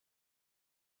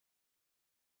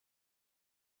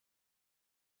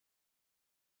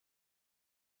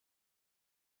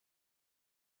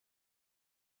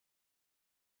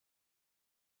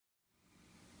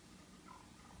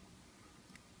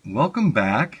Welcome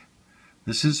back.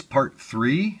 This is part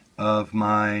 3 of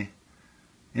my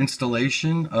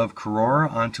installation of Korora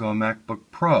onto a MacBook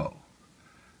Pro.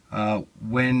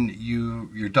 When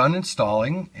you're done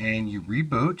installing and you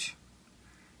reboot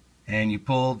and you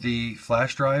pull the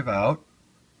flash drive out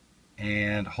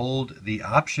and hold the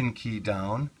Option key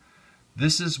down,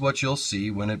 this is what you'll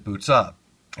see when it boots up.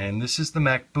 And this is the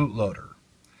Mac bootloader.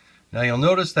 Now you'll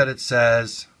notice that it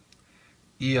says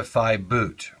EFI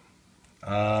boot.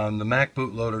 The Mac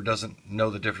bootloader doesn't know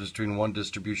the difference between one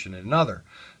distribution and another.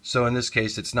 So in this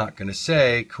case, it's not going to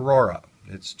say Korora.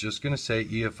 It's just going to say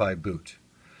EFI boot.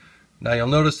 Now you'll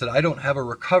notice that I don't have a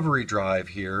recovery drive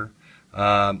here.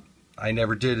 I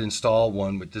never did install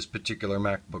one with this particular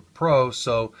MacBook Pro,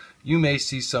 so you may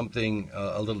see something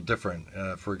a little different.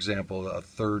 For example, a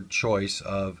third choice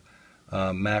of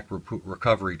Mac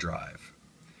recovery drive.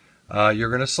 You're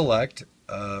going to select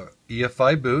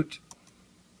EFI boot.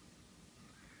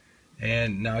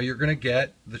 And now you're going to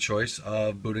get the choice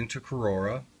of booting to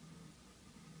Korora.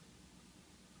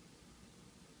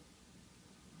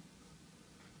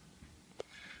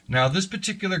 Now this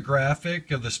particular graphic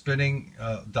of the spinning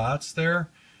dots there,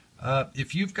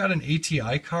 if you've got an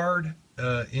ATI card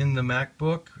in the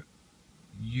MacBook,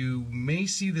 you may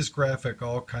see this graphic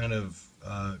all kind of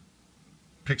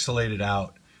pixelated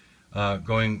out,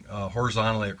 going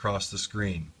horizontally across the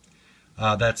screen.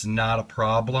 That's not a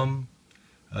problem.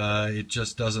 It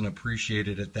just doesn't appreciate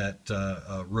it at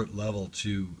that root level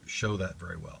to show that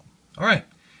very well. Alright,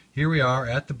 here we are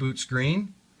at the boot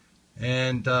screen,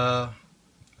 and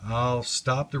I'll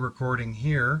stop the recording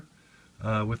here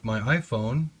with my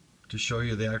iPhone to show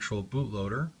you the actual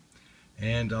bootloader,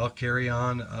 and I'll carry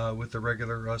on with the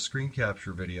regular screen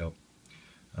capture video.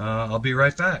 I'll be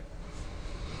right back.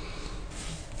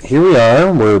 Here we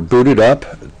are, we're booted up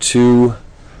to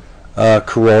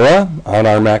Korora on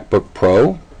our MacBook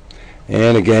Pro,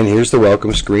 and again here's the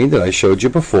welcome screen that I showed you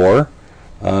before.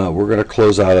 We're going to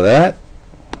close out of that,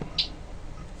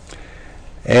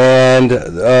 and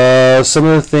some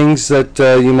of the things that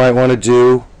you might want to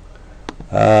do,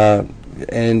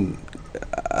 and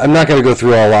I'm not going to go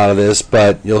through a lot of this,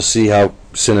 but you'll see how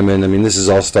Cinnamon, I mean this is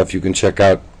all stuff you can check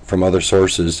out from other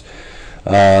sources,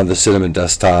 the Cinnamon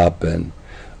desktop and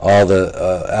all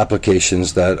the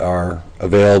applications that are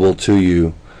available to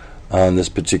you on this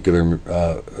particular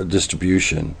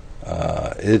distribution.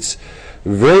 It's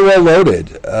very well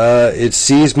loaded. It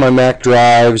sees my Mac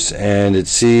drives, and it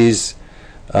sees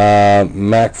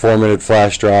Mac formatted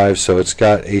flash drives, so it's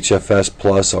got HFS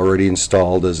Plus already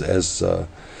installed as that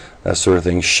sort of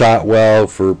thing. Shotwell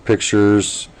for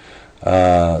pictures.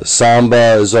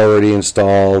 Samba is already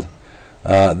installed.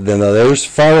 Then there's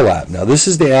FireLab. Now this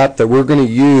is the app that we're going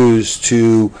to use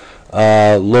to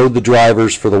load the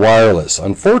drivers for the wireless.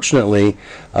 Unfortunately,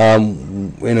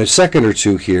 in a second or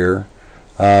two here,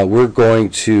 we're going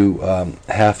to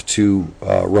have to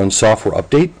run software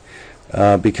update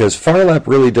because FireLab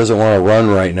really doesn't want to run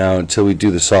right now until we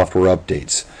do the software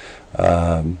updates.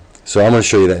 So I'm going to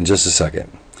show you that in just a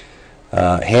second.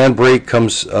 Handbrake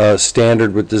comes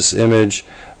standard with this image.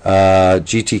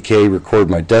 GTK record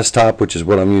my desktop, which is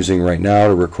what I'm using right now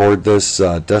to record this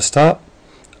desktop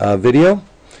video,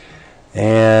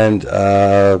 and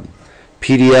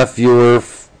PDF viewer,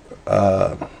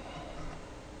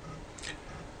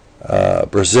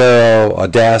 Brasero,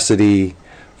 Audacity,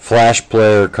 Flash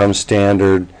Player comes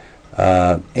standard,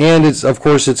 and it's of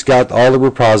course it's got all the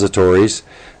repositories.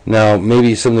 Now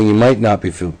maybe something you might not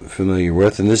be familiar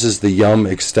with, and this is the Yum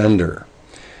extender.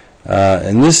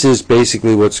 And this is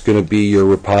basically what's going to be your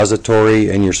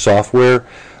repository and your software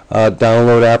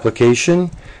download application,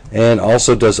 and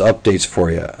also does updates for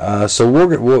you.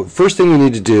 So first thing we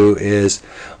need to do is,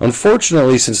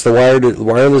 unfortunately, since the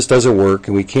wireless doesn't work,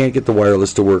 and we can't get the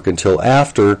wireless to work until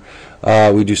after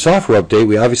we do software update,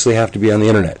 we obviously have to be on the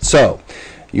internet. So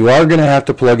you are going to have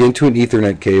to plug into an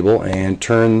Ethernet cable and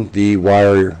turn the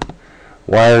wired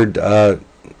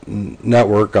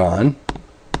network on.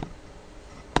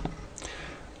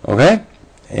 Okay,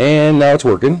 and now it's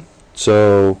working.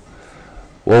 So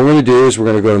what we're going to do is we're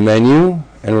going to go to menu,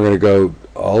 and we're going to go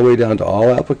all the way down to all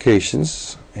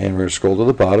applications, and we're going to scroll to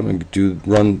the bottom and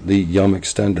run the Yum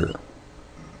extender.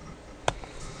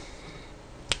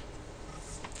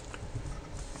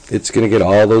 It's going to get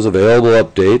all those available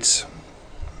updates.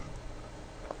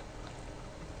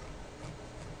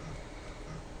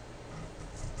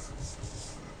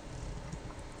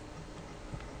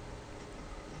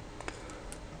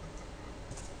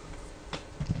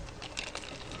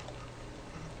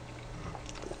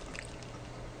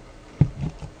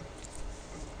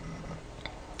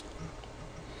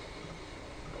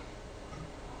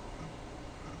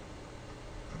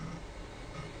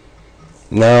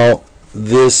 Now,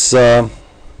 this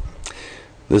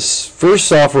this first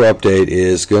software update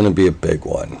is going to be a big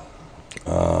one.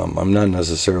 I'm not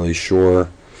necessarily sure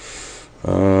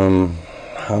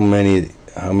how many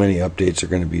updates are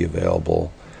going to be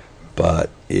available, but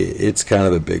it's kind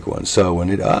of a big one. So when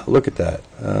it look at that,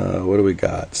 what do we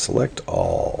got? Select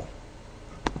all.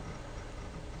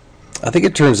 I think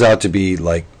it turns out to be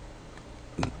like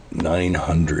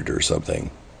 900 or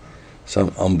something,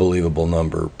 some unbelievable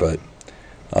number. But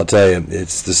I'll tell you,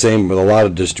 it's the same with a lot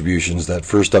of distributions. That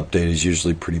first update is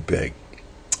usually pretty big.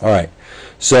 All right,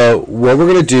 so what we're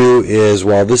going to do is,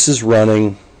 while this is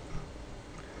running,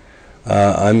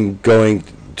 I'm going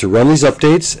to run these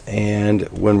updates, and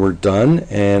when we're done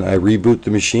and I reboot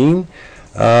the machine,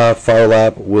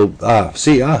 Firelap will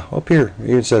see up here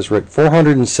it says right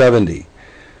 470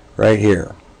 right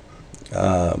here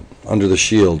under the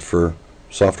shield for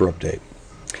software update.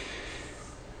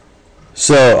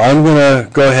 So I'm going to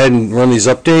go ahead and run these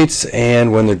updates,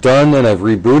 and when they're done and I've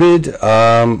rebooted,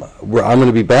 I'm going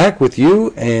to be back with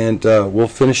you, and we'll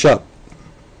finish up.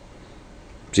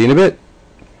 See you in a bit.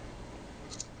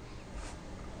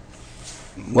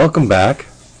 Welcome back.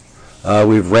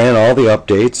 We've ran all the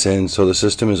updates, and so the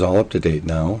system is all up to date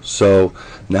now. So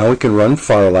now we can run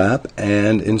Firelap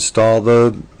and install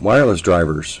the wireless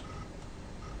drivers.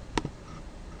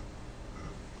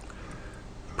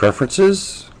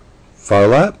 Preferences,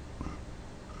 Firelap.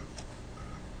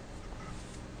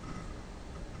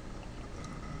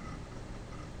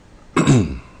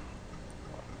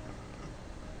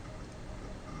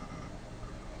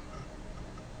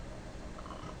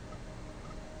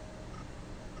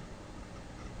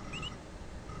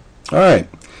 All right.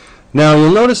 Now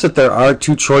you'll notice that there are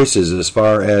two choices as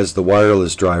far as the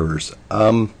wireless drivers.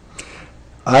 I've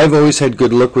always had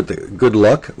good luck with the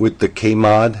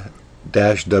KMod-WL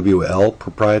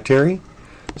proprietary,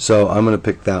 so I'm going to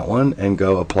pick that one and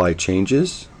go apply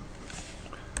changes.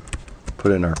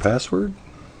 Put in our password.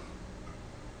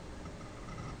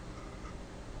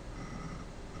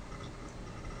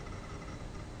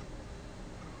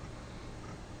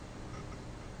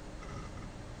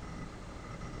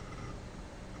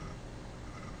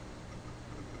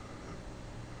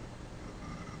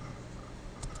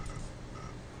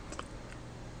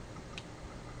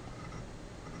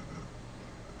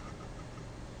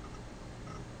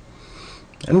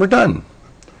 And we're done.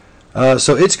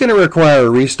 So it's going to require a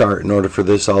restart in order for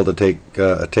this all to take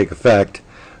effect.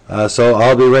 So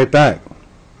I'll be right back.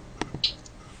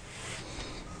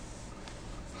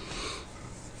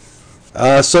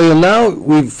 So now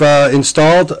we've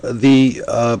installed the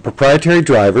proprietary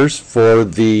drivers for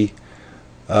the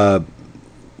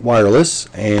wireless,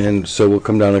 and so we'll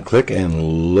come down and click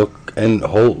and look, and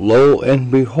lo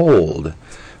and behold,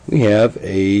 we have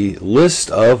a list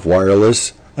of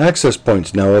wireless access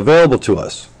points now available to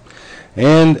us.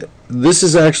 And this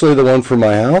is actually the one for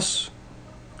my house,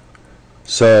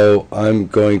 so I'm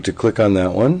going to click on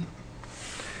that one,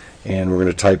 and we're going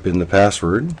to type in the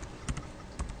password.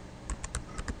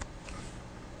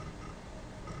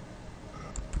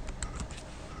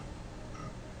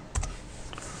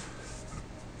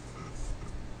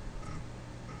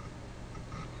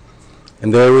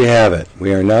 And there we have it.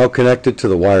 We are now connected to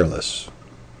the wireless.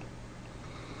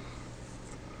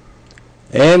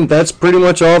 And that's pretty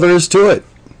much all there is to it.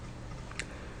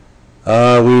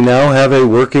 We now have a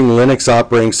working Linux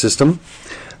operating system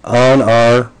on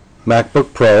our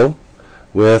MacBook Pro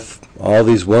with all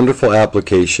these wonderful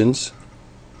applications.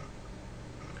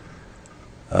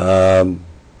 And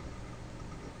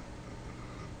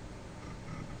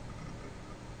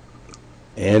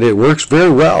it works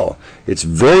very well. It's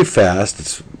very fast.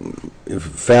 It's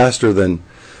faster than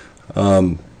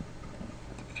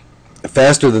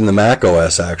the Mac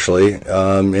OS actually,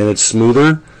 and it's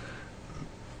smoother.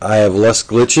 I have less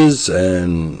glitches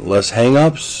and less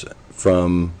hang-ups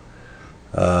from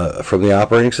the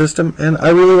operating system, and I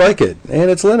really like it.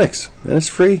 And it's Linux, and it's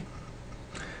free,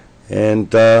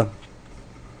 and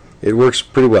it works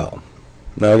pretty well.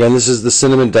 Now again, this is the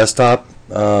Cinnamon desktop.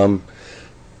 You'll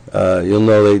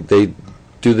know they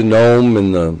do the GNOME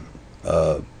and the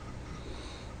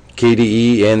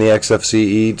KDE and the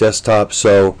XFCE desktop,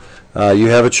 so you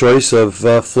have a choice of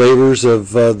flavors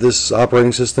of this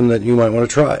operating system that you might want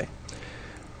to try.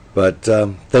 But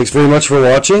thanks very much for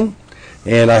watching,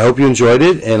 and I hope you enjoyed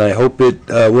it, and I hope it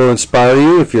will inspire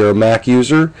you, if you're a Mac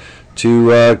user,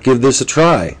 to give this a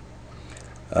try.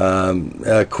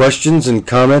 Questions and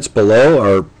comments below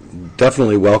are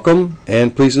definitely welcome,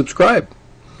 and please subscribe.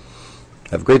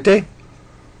 Have a great day.